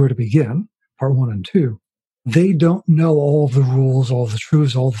episodes, Where to Begin, part 1 and 2, they don't know all the rules, all the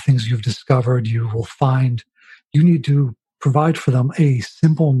truths, all the things you've discovered. You will find you need to provide for them a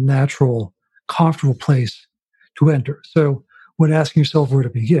simple, natural, comfortable place to enter. So when asking yourself where to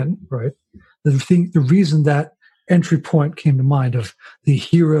begin, right, the reason that entry point came to mind of the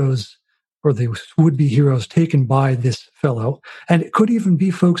heroes or the would-be heroes taken by this fellow, and it could even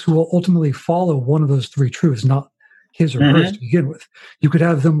be folks who will ultimately follow one of those three truths, not his or hers to begin with. You could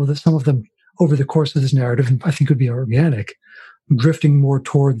have some of them over the course of this narrative, and I think it would be organic, drifting more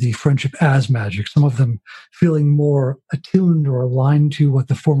toward the friendship as magic, some of them feeling more attuned or aligned to what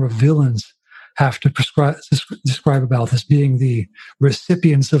the former villains have to describe about this, being the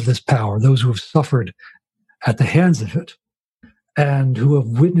recipients of this power, those who have suffered at the hands of it, and who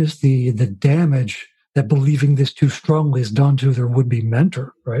have witnessed the damage that believing this too strongly has done to their would-be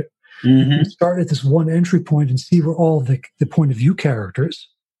mentor, right? You start at this one entry point and see where all the point of view characters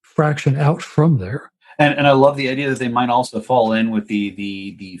fraction out from there. And I love the idea that they might also fall in with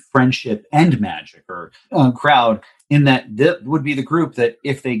the friendship and magic or crowd, in that would be the group that,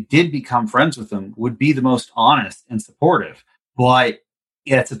 if they did become friends with them, would be the most honest and supportive. But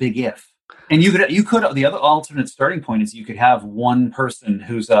yeah, it's a big if. And you could the other alternate starting point is you could have one person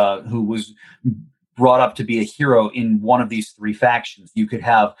who was brought up to be a hero in one of these three factions. You could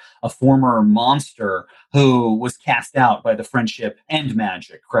have a former monster who was cast out by the friendship and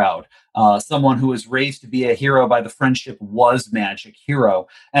magic crowd. Someone who was raised to be a hero by the friendship was magic hero,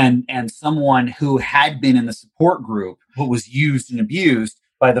 and someone who had been in the support group but was used and abused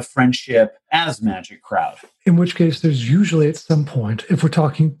by the friendship as magic crowd. In which case, there's usually at some point, if we're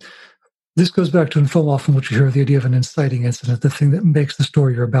talking, this goes back to in film often what you hear, the idea of an inciting incident, the thing that makes the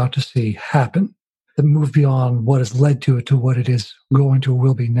story you're about to see happen, that move beyond what has led to it to what it is going to or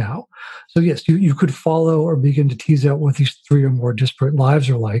will be now. So yes, you could follow or begin to tease out what these three or more disparate lives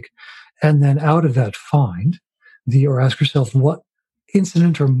are like, and then out of that or ask yourself what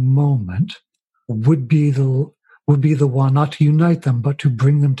incident or moment would be the one not to unite them, but to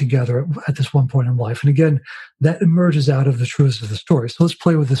bring them together at this one point in life. And again, that emerges out of the truths of the story. So let's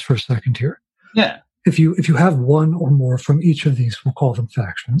play with this for a second here. Yeah. If you have one or more from each of these, we'll call them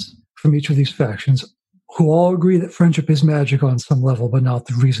factions, from each of these factions, who all agree that friendship is magic on some level, but not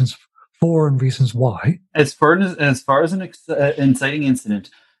the reasons for and reasons why. As far as an inciting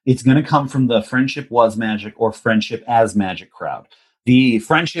incident, it's going to come from the friendship was magic or friendship as magic crowd. The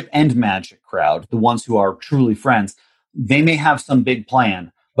friendship and magic crowd, the ones who are truly friends, they may have some big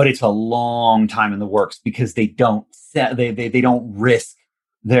plan, but it's a long time in the works because they don't risk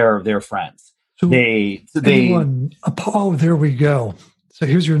their friends. So there we go. So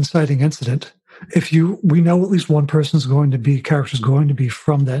here's your inciting incident. We know at least one character is going to be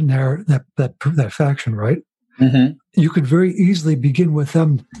from that faction, right? Mm-hmm. You could very easily begin with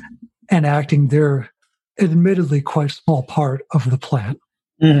them enacting their admittedly quite small part of the plan.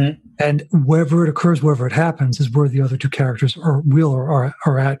 Mm-hmm. And wherever it occurs, wherever it happens, is where the other two characters are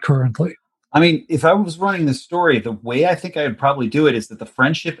at currently. I mean, if I was running this story, the way I think I would probably do it is that the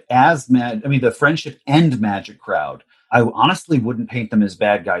friendship and magic crowd, I honestly wouldn't paint them as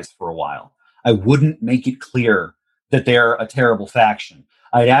bad guys for a while. I wouldn't make it clear that they're a terrible faction.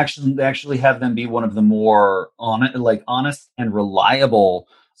 I'd actually have them be one of the more honest and reliable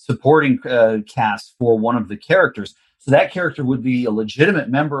supporting cast for one of the characters. So that character would be a legitimate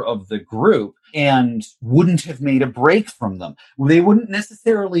member of the group and wouldn't have made a break from them. They wouldn't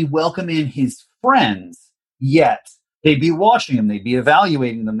necessarily welcome in his friends yet. They'd be watching them, they'd be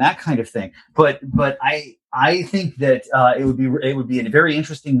evaluating them, that kind of thing. But I think that it would be a very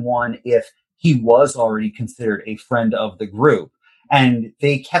interesting one if he was already considered a friend of the group. And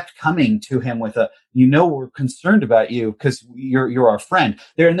they kept coming to him with we're concerned about you because you're our friend.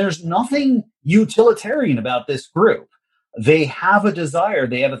 There's nothing utilitarian about this group. They have a desire.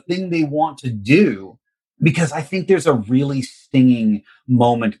 They have a thing they want to do, because I think there's a really stinging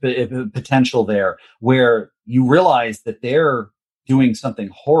moment, potential there, where you realize that they're doing something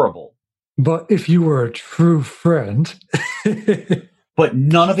horrible. But if you were a true friend, but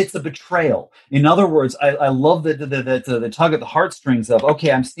none of it's a betrayal. In other words, I love the tug at the heartstrings of,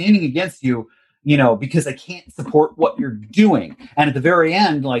 okay, I'm standing against you, because I can't support what you're doing. And at the very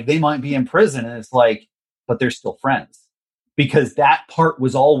end, like, they might be in prison, and it's like, but they're still friends, because that part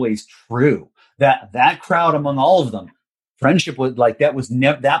was always true. That crowd, among all of them, friendship was like,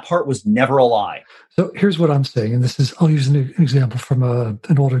 that part was never a lie. So here's what I'm saying, and I'll use an example from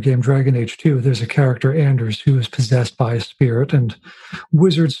an older game, Dragon Age 2. There's a character, Anders, who is possessed by a spirit, and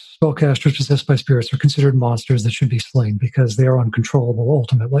wizards, spellcasters possessed by spirits are considered monsters that should be slain because they are uncontrollable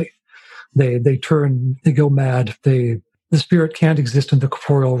ultimately. They go mad. The spirit can't exist in the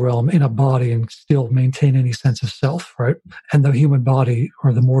corporeal realm in a body and still maintain any sense of self, right? And the human body,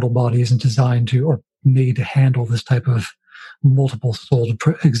 or the mortal body, isn't designed to or made to handle this type of multiple-souled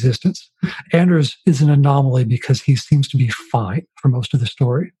existence. Anders is an anomaly because he seems to be fine for most of the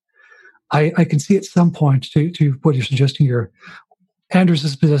story. I can see at some point, to what you're suggesting here, Anders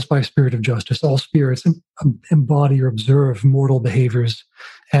is possessed by a spirit of justice. All spirits embody or observe mortal behaviors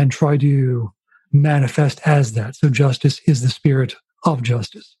and try to manifest as that. So justice is the spirit of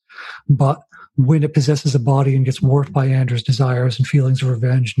justice. But when it possesses a body and gets warped by Anders' desires and feelings of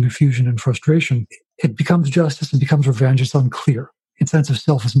revenge and confusion and frustration, it becomes justice and becomes revenge. It's unclear. Its sense of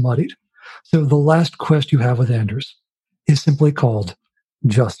self is muddied. So the last quest you have with Anders is simply called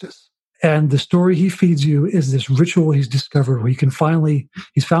justice. And the story he feeds you is this ritual he's discovered where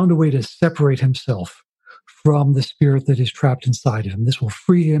he's found a way to separate himself from the spirit that is trapped inside him. This will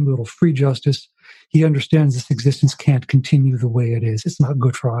free him. It will free justice. He understands this existence can't continue the way it is. It's not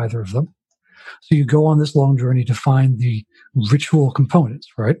good for either of them. So you go on this long journey to find the ritual components,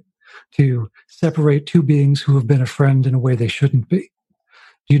 right? To separate two beings who have been a friend in a way they shouldn't be.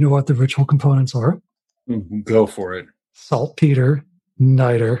 Do you know what the ritual components are? Go for it. Saltpeter,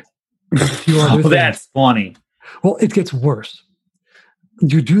 niter, and a few other things. That's funny. Well, it gets worse.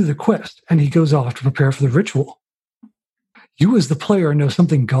 You do the quest, and he goes off to prepare for the ritual. You, as the player, know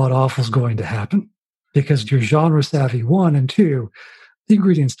something god-awful is going to happen because you're genre-savvy, 1, and 2, the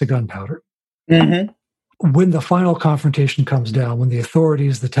ingredients to gunpowder. Mm-hmm. When the final confrontation comes down, when the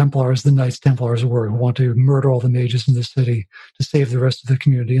authorities, the Templars, the Knights Templars who want to murder all the mages in the city to save the rest of the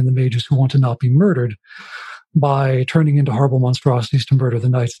community, and the mages who want to not be murdered by turning into horrible monstrosities to murder the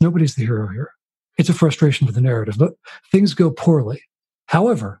knights, nobody's the hero here. It's a frustration with the narrative, but things go poorly.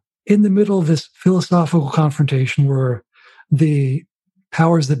 However, in the middle of this philosophical confrontation where the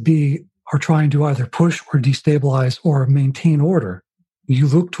powers that be are trying to either push or destabilize or maintain order, you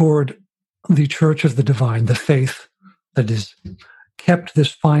look toward the Church of the Divine, the faith that has kept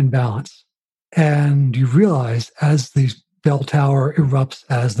this fine balance. And you realize as the bell tower erupts,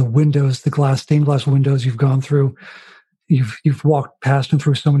 as the windows, the stained glass windows you've gone through, you've walked past and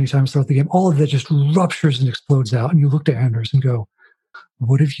through so many times throughout the game, all of that just ruptures and explodes out. And you look to Anders and go,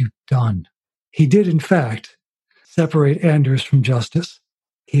 what have you done? He did, in fact, separate Anders from justice.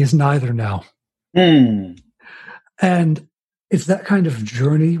 He is neither now. And it's that kind of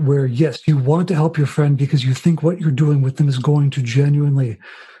journey where, yes, you want to help your friend because you think what you're doing with them is going to genuinely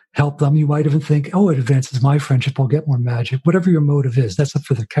help them. You might even think, oh, it advances my friendship, I'll get more magic. Whatever your motive is, that's up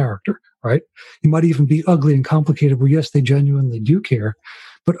for the character, right? You might even be ugly and complicated where, yes, they genuinely do care,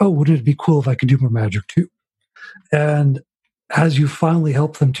 but, oh, wouldn't it be cool if I could do more magic too? And as you finally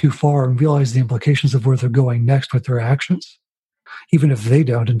help them too far and realize the implications of where they're going next with their actions, even if they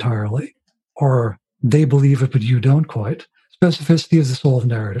don't entirely, or they believe it but you don't quite, specificity is the soul of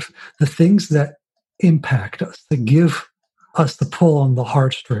narrative. The things that impact us, that give us the pull on the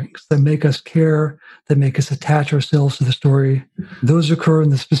heartstrings, that make us care, that make us attach ourselves to the story, those occur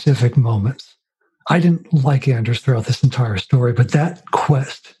in the specific moments. I didn't like Anders throughout this entire story, but that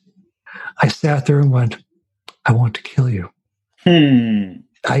quest, I sat there and went, I want to kill you. Because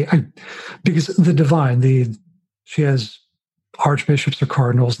the Divine, she has archbishops or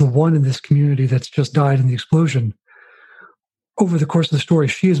cardinals, the one in this community that's just died in the explosion. Over the course of the story,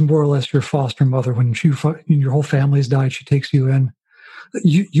 she is more or less your foster mother. When your whole family's died, she takes you in.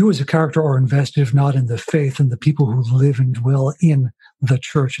 You as a character are invested, if not in the faith and the people who live and dwell in the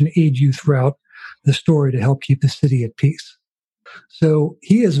church and aid you throughout the story to help keep the city at peace. So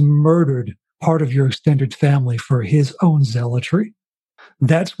he has murdered part of your extended family for his own zealotry.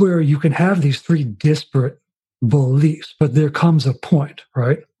 That's where you can have these three disparate beliefs, but there comes a point,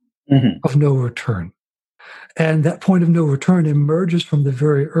 right, of no return. And that point of no return emerges from the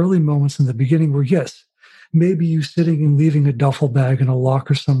very early moments in the beginning where, yes, maybe you sitting and leaving a duffel bag in a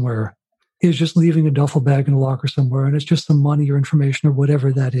locker somewhere is just leaving a duffel bag in a locker somewhere, and it's just some money or information or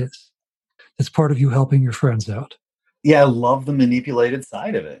whatever that is. It's part of you helping your friends out. Yeah, I love the manipulated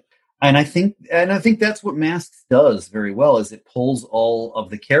side of it. And I think that's what Masks does very well, is it pulls all of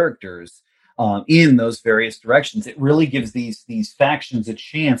the characters in those various directions. It really gives these factions a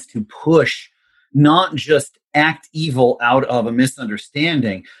chance to push, not just act evil out of a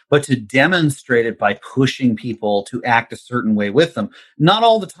misunderstanding, but to demonstrate it by pushing people to act a certain way with them. Not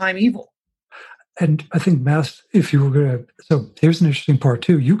all the time evil. And I think Masks, if you were going to, so here's an interesting part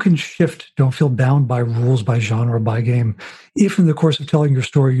too. You can shift, don't feel bound by rules, by genre, by game. If in the course of telling your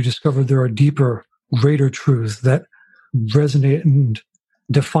story, you discover there are deeper, greater truths that resonate and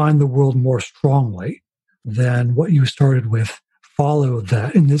define the world more strongly than what you started with, follow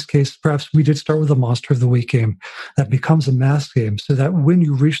that. In this case, perhaps we did start with a Monster of the Week game that becomes a Mask game, so that when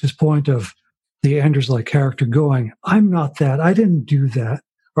you reach this point of the Anders-like character going, I'm not that, I didn't do that,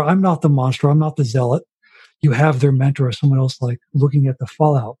 or I'm not the monster, I'm not the zealot, you have their mentor or someone else like looking at the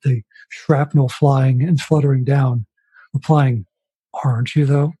fallout, the shrapnel flying and fluttering down, replying, aren't you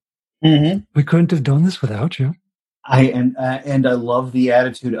though? Mm-hmm. We couldn't have done this without you. And I love the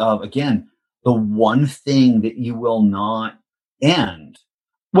attitude of, again, the one thing that you will not end.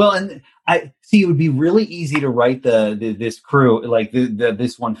 Well, and I see it would be really easy to write this crew, like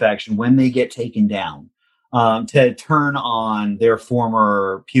this one faction, when they get taken down, to turn on their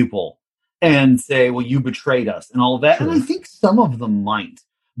former pupil and say, well, you betrayed us and all of that. Sure. And I think some of them might,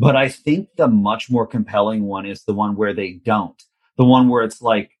 but I think the much more compelling one is the one where they don't. The one where it's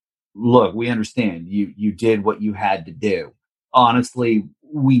like, look, we understand you did what you had to do. Honestly,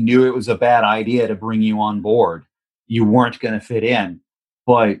 we knew it was a bad idea to bring you on board. You weren't going to fit in,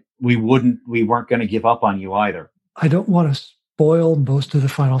 but we weren't going to give up on you either. I don't want to spoil most of the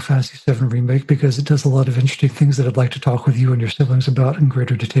Final Fantasy VII Remake because it does a lot of interesting things that I'd like to talk with you and your siblings about in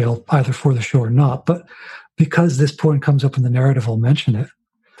greater detail, either for the show or not. But because this point comes up in the narrative, I'll mention it.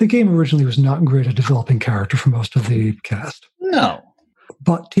 The game originally was not great at developing character for most of the cast. No.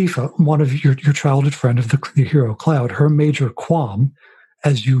 But Tifa, one of your childhood friend of the hero Cloud, her major qualm,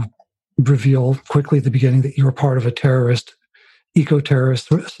 as you reveal quickly at the beginning that you're part of a eco-terrorist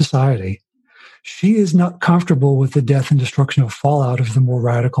society, she is not comfortable with the death and destruction of fallout of the more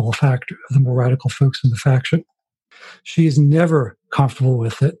radical folks in the faction. She is never comfortable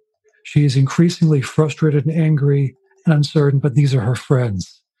with it. She is increasingly frustrated and angry and uncertain, but these are her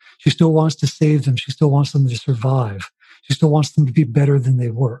friends. She still wants to save them. She still wants them to survive. She still wants them to be better than they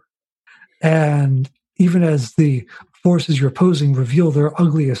were. And even as the forces you're opposing reveal their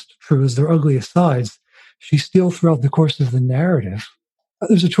ugliest truths, their ugliest sides, she still, throughout the course of the narrative,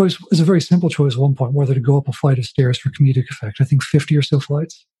 there's a very simple choice at one point, whether to go up a flight of stairs for comedic effect, I think 50 or so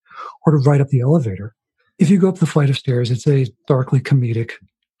flights, or to ride up the elevator. If you go up the flight of stairs, it's a darkly comedic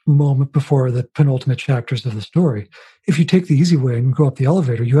moment before the penultimate chapters of the story. If you take the easy way and go up the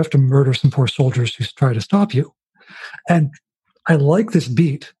elevator, you have to murder some poor soldiers who try to stop you. And I like this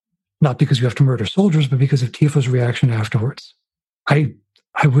beat, not because you have to murder soldiers, but because of Tifa's reaction afterwards. I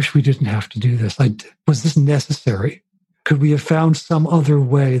wish we didn't have to do this. Was this necessary? Could we have found some other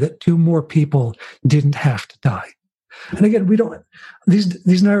way that 2 more people didn't have to die? And again,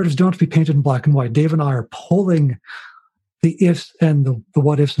 these narratives don't have to be painted in black and white. Dave and I are pulling the ifs and the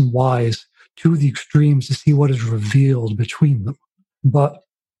what ifs and whys to the extremes to see what is revealed between them. But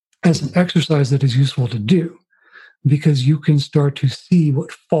as an exercise that is useful to do, because you can start to see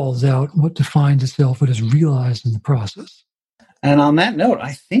what falls out, what defines itself, what is realized in the process. And on that note,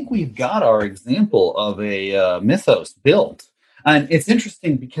 I think we've got our example of a mythos built. And it's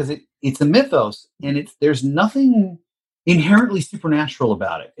interesting because it's a mythos, and there's nothing inherently supernatural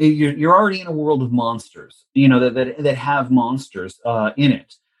about it. You're already in a world of monsters, that have monsters in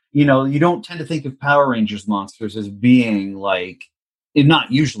it. You don't tend to think of Power Rangers monsters as being like,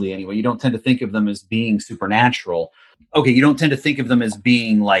 not usually anyway, you don't tend to think of them as being supernatural. Okay, you don't tend to think of them as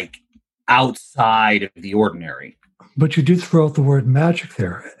being like outside of the ordinary. But you did throw out the word magic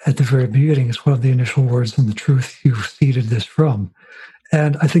there at the very beginning. It's one of the initial words in the truth you've seeded this from.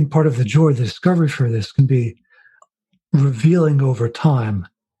 And I think part of the joy, the discovery for this can be revealing over time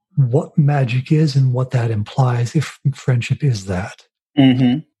what magic is and what that implies if friendship is that.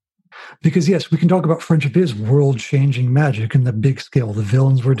 Mm-hmm. Because yes, we can talk about friendship is world-changing magic in the big scale. The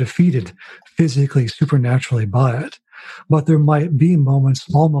villains were defeated physically, supernaturally by it. But there might be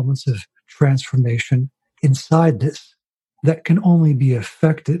small moments of transformation inside this that can only be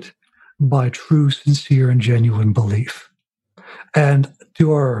affected by true, sincere, and genuine belief. And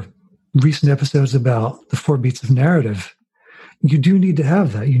to our recent episodes about the 4 beats of narrative, you do need to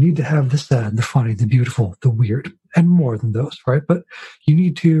have that. You need to have the sad, the funny, the beautiful, the weird, and more than those, right? But you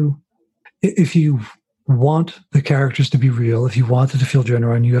need to, if you want the characters to be real, if you want it to feel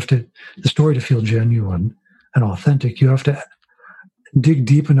genuine, the story to feel genuine and authentic, you have to dig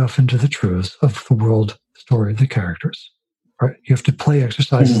deep enough into the truths of the world story of the characters. Right? You have to play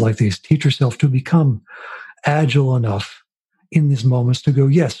exercises like these. Teach yourself to become agile enough in these moments to go,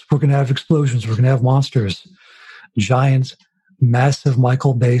 yes, we're going to have explosions. We're going to have monsters, giant, massive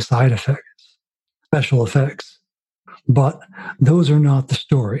Michael Bay side effects, special effects. But those are not the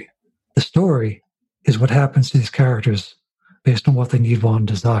story. The story is what happens to these characters based on what they need, want, and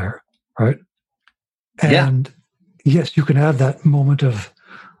desire, right? And yes, you can have that moment of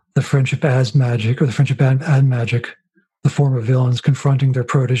the friendship as magic, or the friendship and magic, the former villains confronting their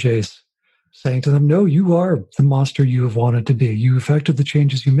proteges, saying to them, no, you are the monster you have wanted to be. You effected the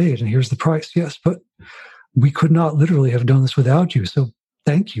changes you made, and here's the price. Yes, but we could not literally have done this without you. So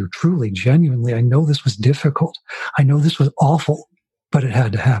thank you, truly, genuinely. I know this was difficult. I know this was awful, but it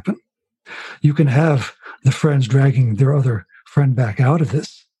had to happen. You can have the friends dragging their other friend back out of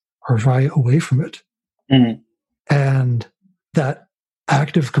this or try away from it. And that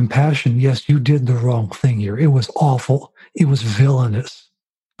act of compassion, yes, you did the wrong thing here. It was awful. It was villainous.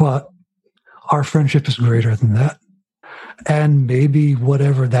 But our friendship is greater than that. And maybe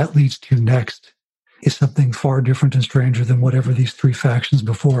whatever that leads to next is something far different and stranger than whatever these three factions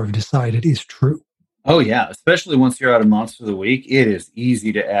before have decided is true. Oh, yeah. Especially once you're out of Monster of the Week, it is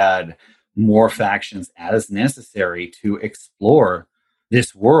easy to add more factions as necessary to explore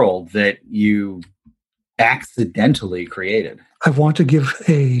this world that you accidentally created. I want to give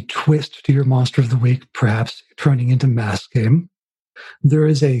a twist to your Monster of the Week, perhaps turning into Mass Game. There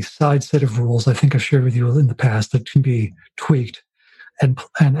is a side set of rules I think I've shared with you in the past that can be tweaked and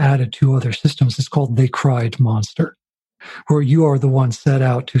added to other systems. It's called They Cried Monster, where you are the one set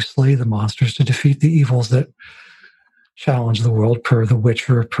out to slay the monsters, to defeat the evils that challenge the world, per The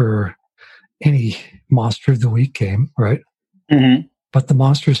Witcher, per any Monster of the Week game, right? But the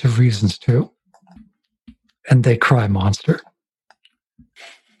monsters have reasons too, and they cry monster.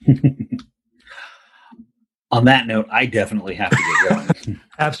 On that note, I definitely have to get going.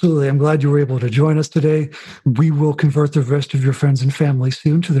 Absolutely. I'm glad you were able to join us today. We will convert the rest of your friends and family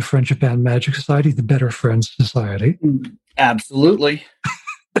soon to the Friendship and Magic Society, the Better Friends Society. Absolutely.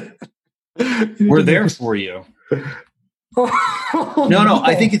 We're there for you. No.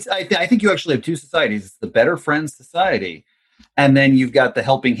 I think you actually have two societies. It's the Better Friends Society, and then you've got the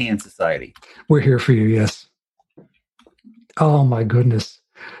Helping Hand Society. We're here for you, yes. Oh my goodness.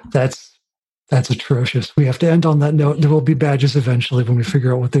 That's atrocious. We have to end on that note. There will be badges eventually when we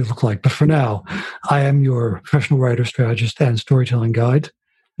figure out what they look like. But for now, I am your professional writer, strategist, and storytelling guide,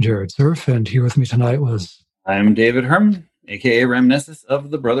 Jared Surf. And here with me tonight was... I'm David Herman, a.k.a. Reminiscence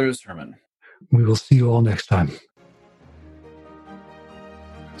of the Brothers Herman. We will see you all next time.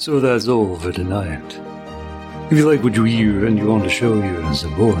 So that's all for tonight. If you like what you hear and you want to show your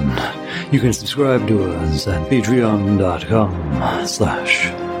support, you can subscribe to us at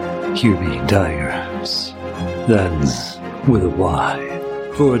patreon.com/HearMeDiers. That's with a Y,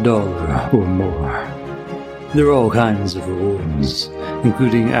 for $1 or more. There are all kinds of rewards,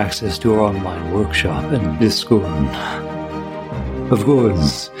 including access to our online workshop and Discord. Of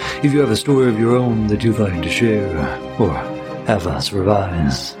course, if you have a story of your own that you'd like to share, or have us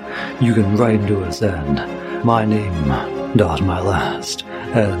revise, you can write to us at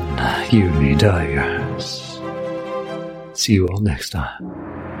myname.mylast@HearMeDiers. See you all next time.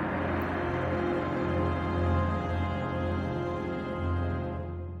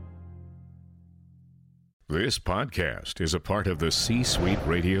 This podcast is a part of the C-Suite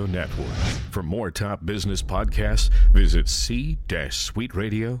Radio Network. For more top business podcasts, visit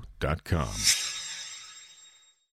c-suiteradio.com.